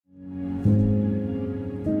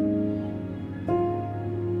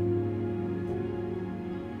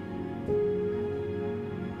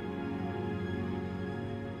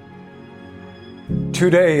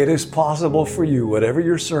Today, it is possible for you, whatever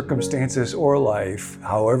your circumstances or life,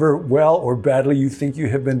 however well or badly you think you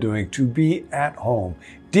have been doing, to be at home,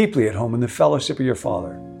 deeply at home in the fellowship of your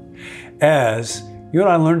Father. As you and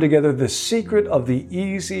I learn together the secret of the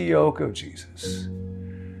easy yoke of Jesus,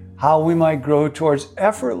 how we might grow towards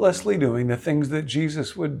effortlessly doing the things that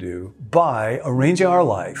Jesus would do by arranging our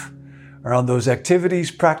life around those activities,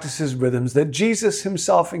 practices, rhythms that Jesus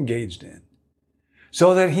himself engaged in,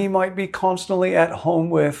 so that he might be constantly at home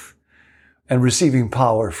with and receiving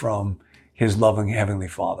power from his loving Heavenly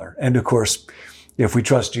Father. And of course, if we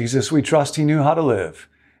trust Jesus, we trust he knew how to live.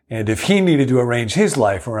 And if he needed to arrange his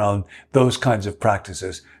life around those kinds of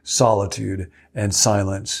practices, solitude and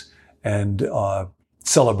silence and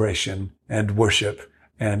celebration and worship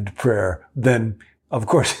and prayer, then of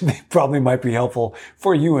course they probably might be helpful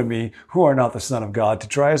for you and me who are not the Son of God to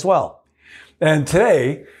try as well. And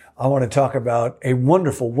today, I want to talk about a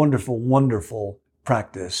wonderful, wonderful, wonderful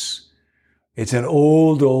practice. It's an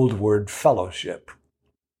old word, fellowship.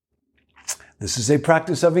 This is a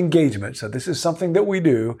practice of engagement. So this is something that we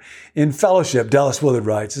do in fellowship. Dallas Willard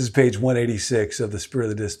writes, this is page 186 of the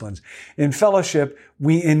Spirit of the Disciplines. In fellowship,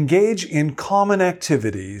 we engage in common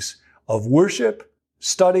activities of worship,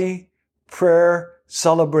 study, prayer,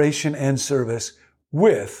 celebration, and service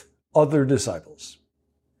with other disciples.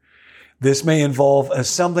 This may involve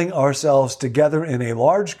assembling ourselves together in a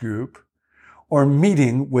large group or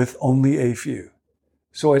meeting with only a few.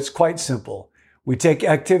 So it's quite simple. We take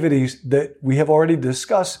activities that we have already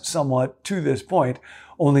discussed somewhat to this point,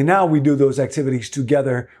 only now we do those activities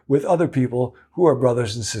together with other people who are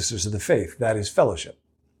brothers and sisters of the faith. That is fellowship.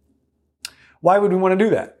 Why would we want to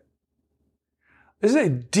do that? This is a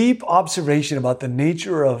deep observation about the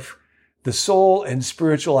nature of the soul and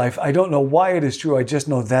spiritual life. I don't know why it is true. I just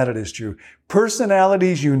know that it is true.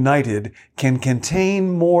 Personalities united can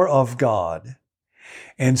contain more of God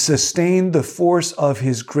and sustain the force of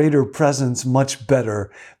his greater presence much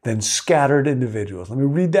better than scattered individuals. Let me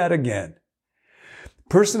read that again.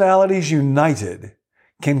 Personalities united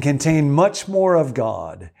can contain much more of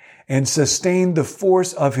God and sustain the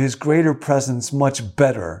force of his greater presence much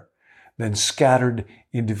better than scattered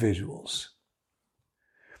individuals.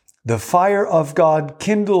 The fire of God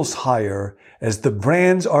kindles higher as the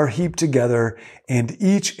brands are heaped together and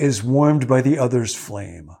each is warmed by the other's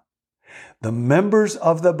flame. The members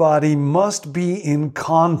of the body must be in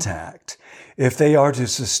contact if they are to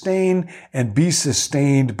sustain and be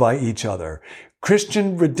sustained by each other.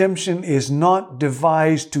 Christian redemption is not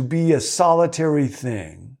devised to be a solitary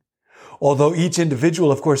thing, although each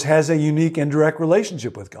individual, of course, has a unique and direct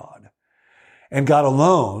relationship with God. And God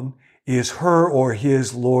alone is her or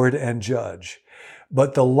his Lord and Judge.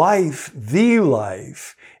 But the life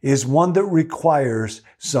is one that requires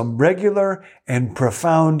some regular and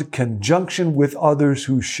profound conjunction with others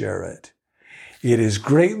who share it. It is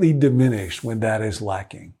greatly diminished when that is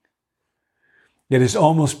lacking. It is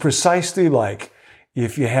almost precisely like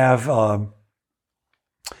if you have a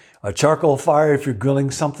charcoal fire, if you're grilling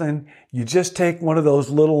something, you just take one of those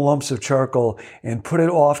little lumps of charcoal and put it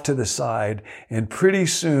off to the side, and pretty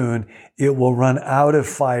soon it will run out of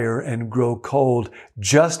fire and grow cold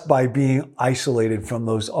just by being isolated from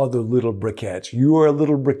those other little briquettes. You are a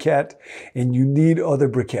little briquette and you need other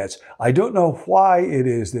briquettes. I don't know why it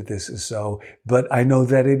is that this is so, but I know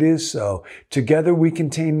that it is so. Together we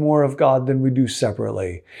contain more of God than we do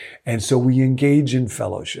separately. And so we engage in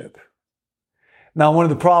fellowship. Now, one of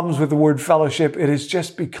the problems with the word fellowship, it has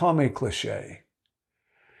just become a cliche.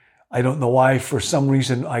 I don't know why. For some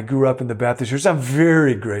reason, I grew up in the Baptist church. I'm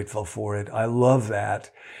very grateful for it. I love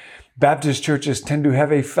that. Baptist churches tend to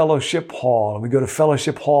have a fellowship hall, and we go to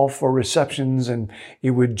fellowship hall for receptions, and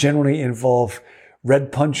it would generally involve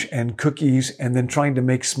red punch and cookies and then trying to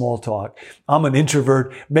make small talk. I'm an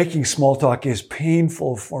introvert. Making small talk is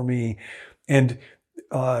painful for me. And,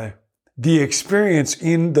 the experience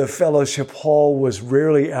in the fellowship hall was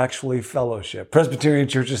rarely actually fellowship. Presbyterian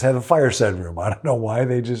churches have a fireside room. I don't know why,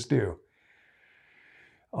 they just do.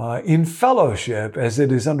 In fellowship, as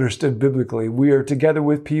it is understood biblically, we are together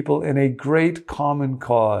with people in a great common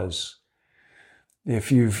cause.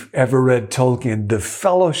 If you've ever read Tolkien, The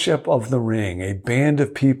Fellowship of the Ring, a band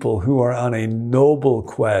of people who are on a noble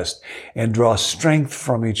quest and draw strength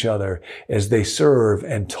from each other as they serve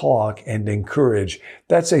and talk and encourage,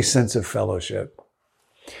 that's a sense of fellowship.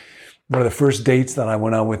 One of the first dates that I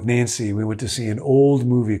went on with Nancy, we went to see an old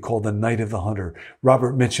movie called The Night of the Hunter.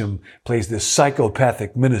 Robert Mitchum plays this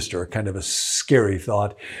psychopathic minister, kind of a scary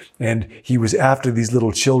thought. And he was after these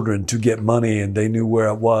little children to get money, and they knew where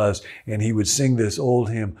it was. And he would sing this old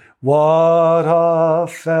hymn, "What a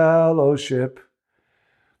fellowship."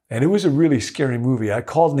 And it was a really scary movie. I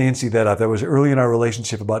called Nancy that up. That was early in our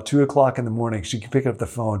relationship, about 2:00 in the morning. She could pick up the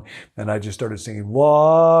phone and I just started singing,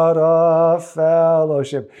 "What a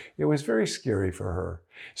Fellowship." It was very scary for her.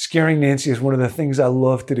 Scaring Nancy is one of the things I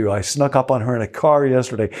love to do. I snuck up on her in a car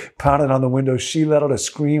yesterday, pounded on the window. She let out a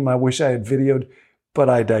scream I wish I had videoed, but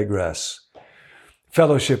I digress.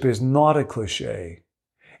 Fellowship is not a cliche.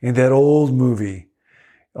 In that old movie,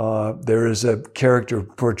 there is a character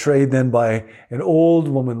portrayed then by an old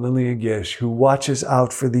woman, Lillian Gish, who watches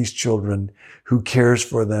out for these children, who cares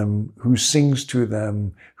for them, who sings to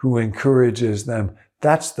them, who encourages them.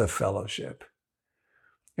 That's the fellowship.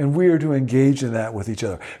 And we are to engage in that with each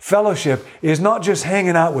other. Fellowship is not just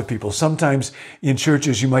hanging out with people. Sometimes in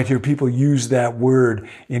churches, you might hear people use that word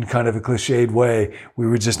in kind of a cliched way. We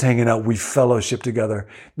were just hanging out. We fellowship together.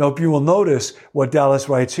 Nope, you will notice what Dallas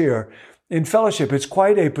writes here. In fellowship, it's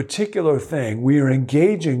quite a particular thing. We are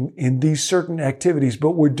engaging in these certain activities,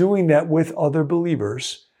 but we're doing that with other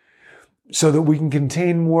believers so that we can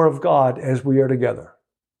contain more of God as we are together.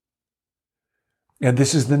 And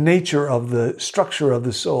this is the nature of the structure of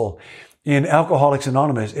the soul. In Alcoholics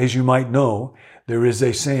Anonymous, as you might know, there is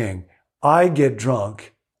a saying, I get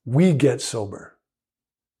drunk, we get sober.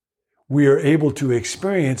 We are able to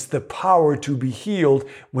experience the power to be healed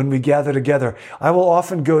when we gather together. I will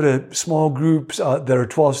often go to small groups that are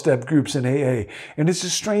 12-step groups in AA, and it's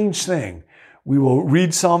a strange thing. We will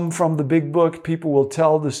read some from the big book. People will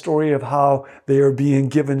tell the story of how they are being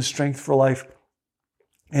given strength for life.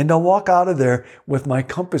 And I'll walk out of there with my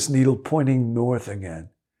compass needle pointing north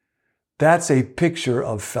again. That's a picture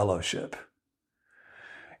of fellowship.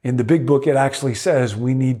 In the big book, it actually says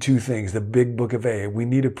we need two things, the big book of AA. We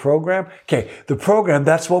need a program. Okay, the program,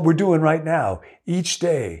 that's what we're doing right now. Each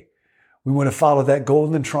day, we want to follow that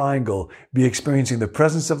golden triangle, be experiencing the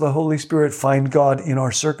presence of the Holy Spirit, find God in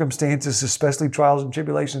our circumstances, especially trials and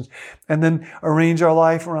tribulations, and then arrange our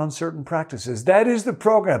life around certain practices. That is the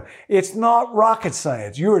program. It's not rocket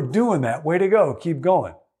science. You are doing that. Way to go. Keep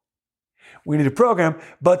going. We need a program,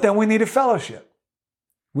 but then we need a fellowship.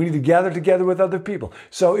 We need to gather together with other people.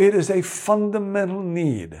 So it is a fundamental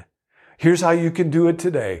need. Here's how you can do it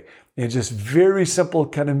today. In just very simple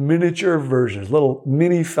kind of miniature versions, little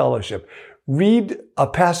mini fellowship. Read a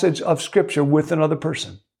passage of scripture with another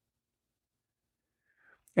person.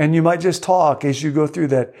 And you might just talk as you go through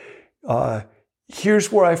that.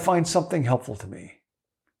 Here's where I find something helpful to me.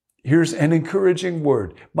 Here's an encouraging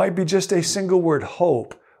word. Might be just a single word,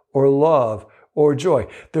 hope or love or joy.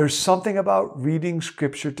 There's something about reading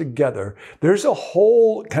scripture together. There's a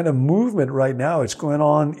whole kind of movement right now. It's going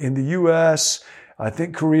on in the U.S., I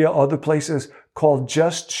think Korea, other places, called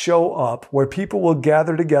Just Show Up, where people will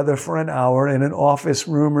gather together for an hour in an office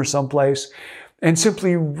room or someplace and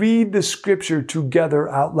simply read the scripture together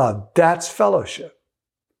out loud. That's fellowship.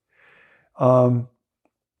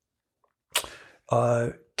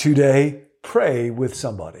 Today, pray with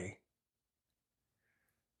somebody.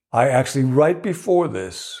 I actually, right before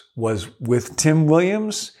this, was with Tim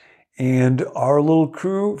Williams and our little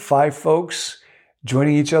crew, 5 folks,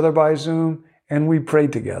 joining each other by Zoom, and we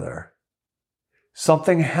prayed together.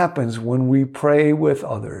 Something happens when we pray with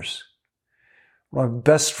others. One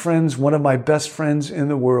of my best friends in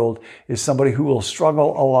the world is somebody who will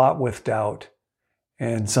struggle a lot with doubt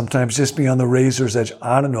and sometimes just be on the razor's edge.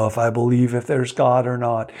 I don't know if I believe if there's God or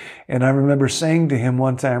not. And I remember saying to him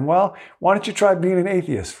one time, well, why don't you try being an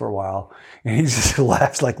atheist for a while? And he just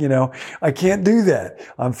laughs like, I can't do that.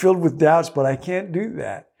 I'm filled with doubts, but I can't do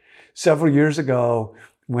that. Several years ago,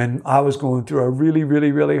 when I was going through a really,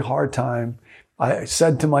 really, really hard time, I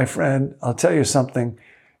said to my friend, I'll tell you something,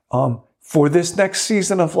 for this next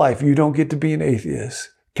season of life, you don't get to be an atheist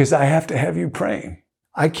because I have to have you praying.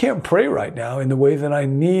 I can't pray right now in the way that I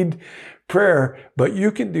need prayer, but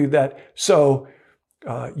you can do that. So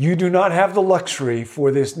you do not have the luxury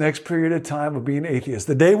for this next period of time of being atheist.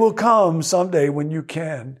 The day will come someday when you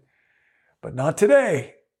can, but not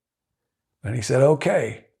today. And he said,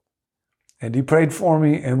 okay. And he prayed for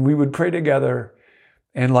me and we would pray together.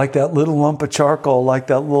 And like that little lump of charcoal, like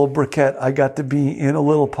that little briquette, I got to be in a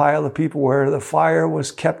little pile of people where the fire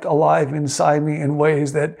was kept alive inside me in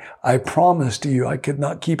ways that I promised to you I could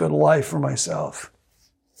not keep it alive for myself.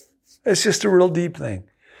 It's just a real deep thing.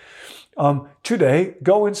 Today,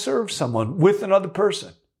 go and serve someone with another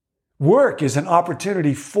person. Work is an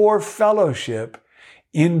opportunity for fellowship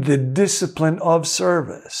in the discipline of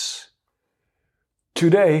service.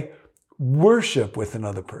 Today, worship with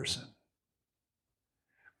another person.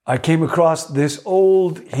 I came across this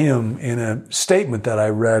old hymn in a statement that I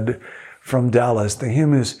read from Dallas. The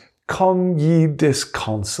hymn is, "Come Ye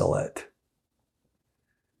Disconsolate."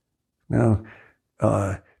 Now,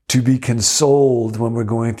 To be consoled when we're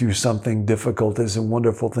going through something difficult is a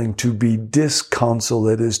wonderful thing. To be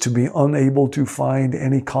disconsolate is to be unable to find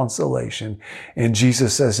any consolation. And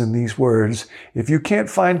Jesus says in these words, if you can't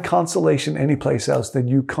find consolation anyplace else, then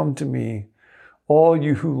you come to me, all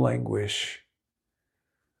you who languish.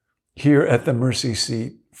 Here at the mercy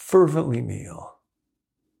seat, fervently kneel.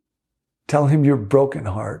 Tell him your broken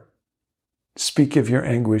heart. Speak of your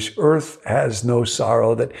anguish. Earth has no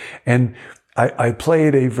sorrow. I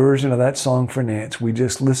played a version of that song for Nance. We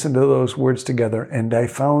just listened to those words together, and I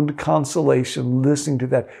found consolation listening to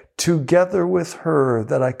that together with her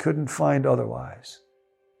that I couldn't find otherwise.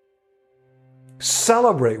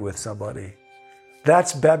 Celebrate with somebody.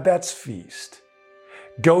 That's Babette's feast.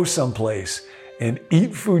 Go someplace and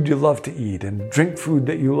eat food you love to eat and drink food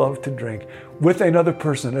that you love to drink with another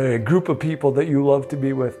person, a group of people that you love to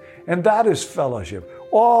be with. And that is fellowship.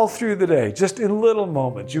 All through the day, just in little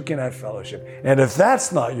moments, you can have fellowship. And if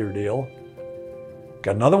that's not your deal,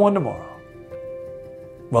 got another one tomorrow.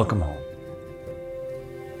 Welcome home.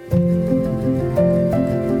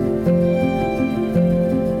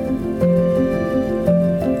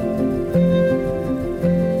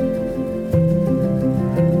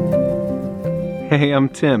 Hey, I'm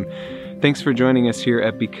Tim. Thanks for joining us here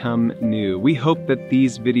at Become New. We hope that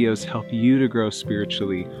these videos help you to grow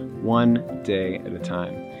spiritually one day at a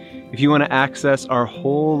time. If you want to access our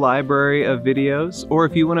whole library of videos, or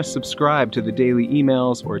if you want to subscribe to the daily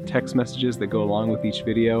emails or text messages that go along with each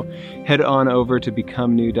video, head on over to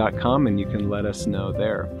becomenew.com and you can let us know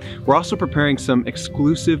there. We're also preparing some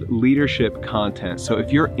exclusive leadership content. So if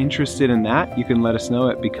you're interested in that, you can let us know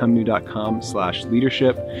at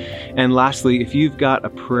becomenew.com/leadership. And lastly, if you've got a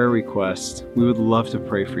prayer request, we would love to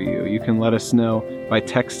pray for you. You can let us know by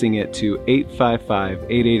texting it to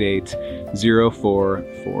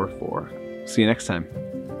 855-888-0444. See you next time.